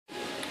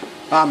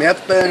Ah, my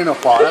head's burning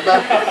up already.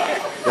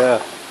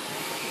 Yeah.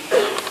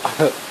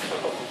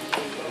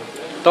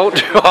 Don't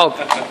do all.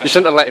 You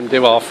shouldn't have let him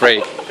do all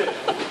three.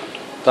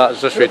 That's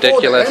just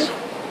ridiculous.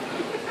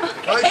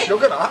 That's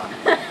sugar, that.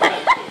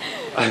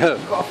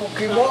 You've got a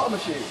fucking water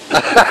machine.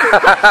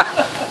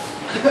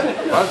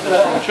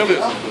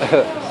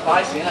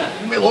 Spicy,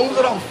 innit? My lungs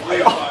are on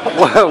fire.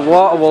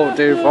 Water won't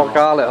do fuck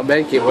all, it'll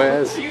make it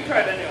worse. You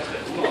tried any of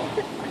this?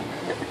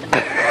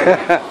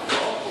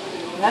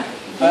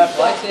 Fair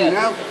play to you.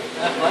 Now.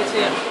 Fair play to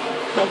you.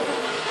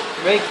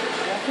 Rick.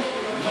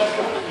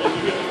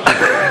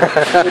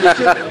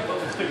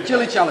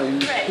 Chili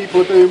challenge,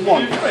 people are doing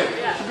one.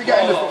 Should be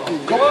getting the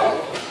fucking cup.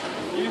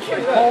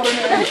 Pouring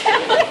it in.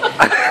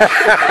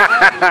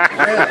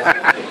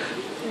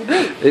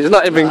 It's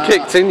not even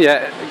kicked in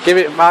yet. Give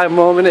it 5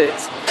 more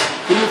minutes.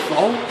 Give me a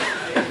throw.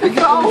 You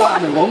get all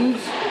that in my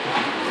lungs.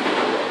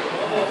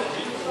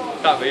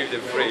 Can't believe they're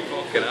free,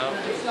 fucking hell.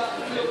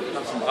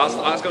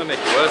 That's going to make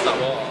it worse, that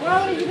water.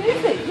 Well, you do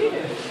think, you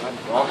do.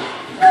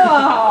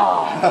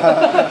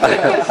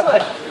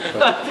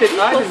 I did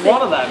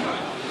one of them.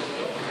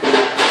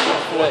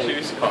 Look,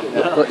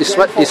 you're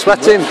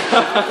sweating.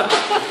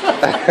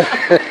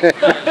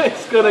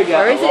 It's gonna get.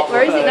 Where is it?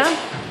 Where is it now?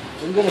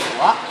 I'm going to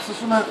collapse or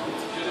something.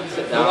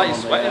 Sit down. Like you're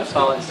sweating.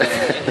 Solid.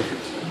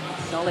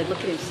 Solid, look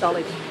at him,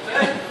 solid.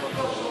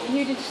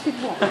 You just did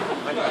what?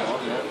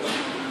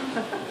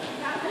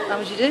 How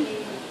would you do?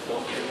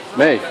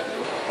 Me?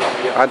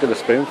 I did a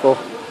spoonful.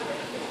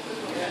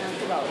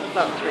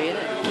 About 3,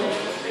 innit?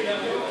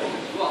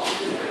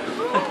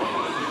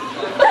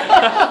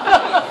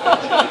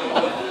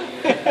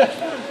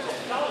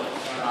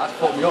 That's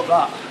put me up,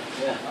 that.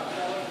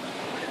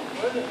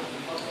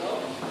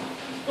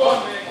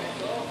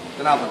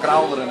 Gonna have a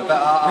growler and a bit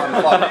out of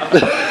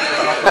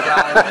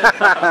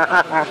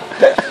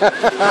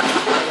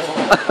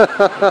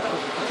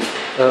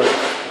the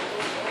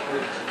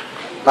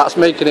That's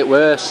making it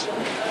worse.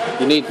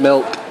 You need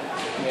milk.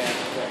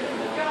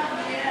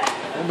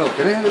 No milk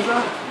in here, is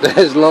there?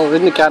 There's low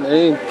in the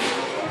canteen.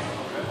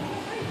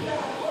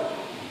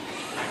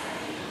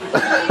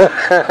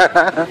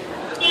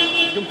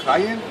 I'm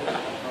crying.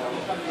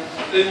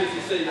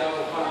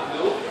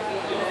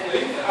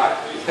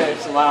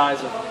 Saves the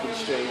lives of the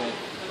streaming.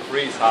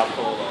 Freeze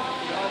hardcore though.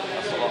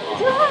 That's a lot more.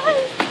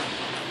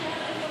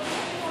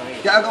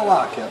 Get a go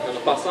like it. You're going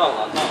to pass out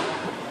like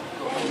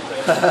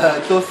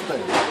that? Dusty.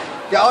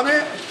 Get on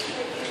it.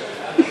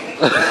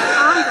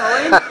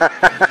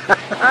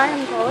 I'm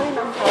going,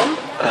 I'm gone.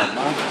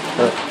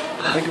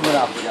 I think I'm going to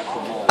have to get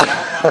some more.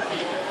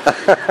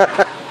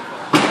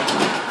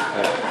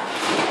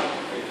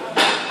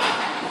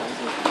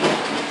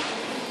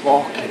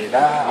 Fucking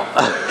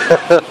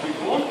hell.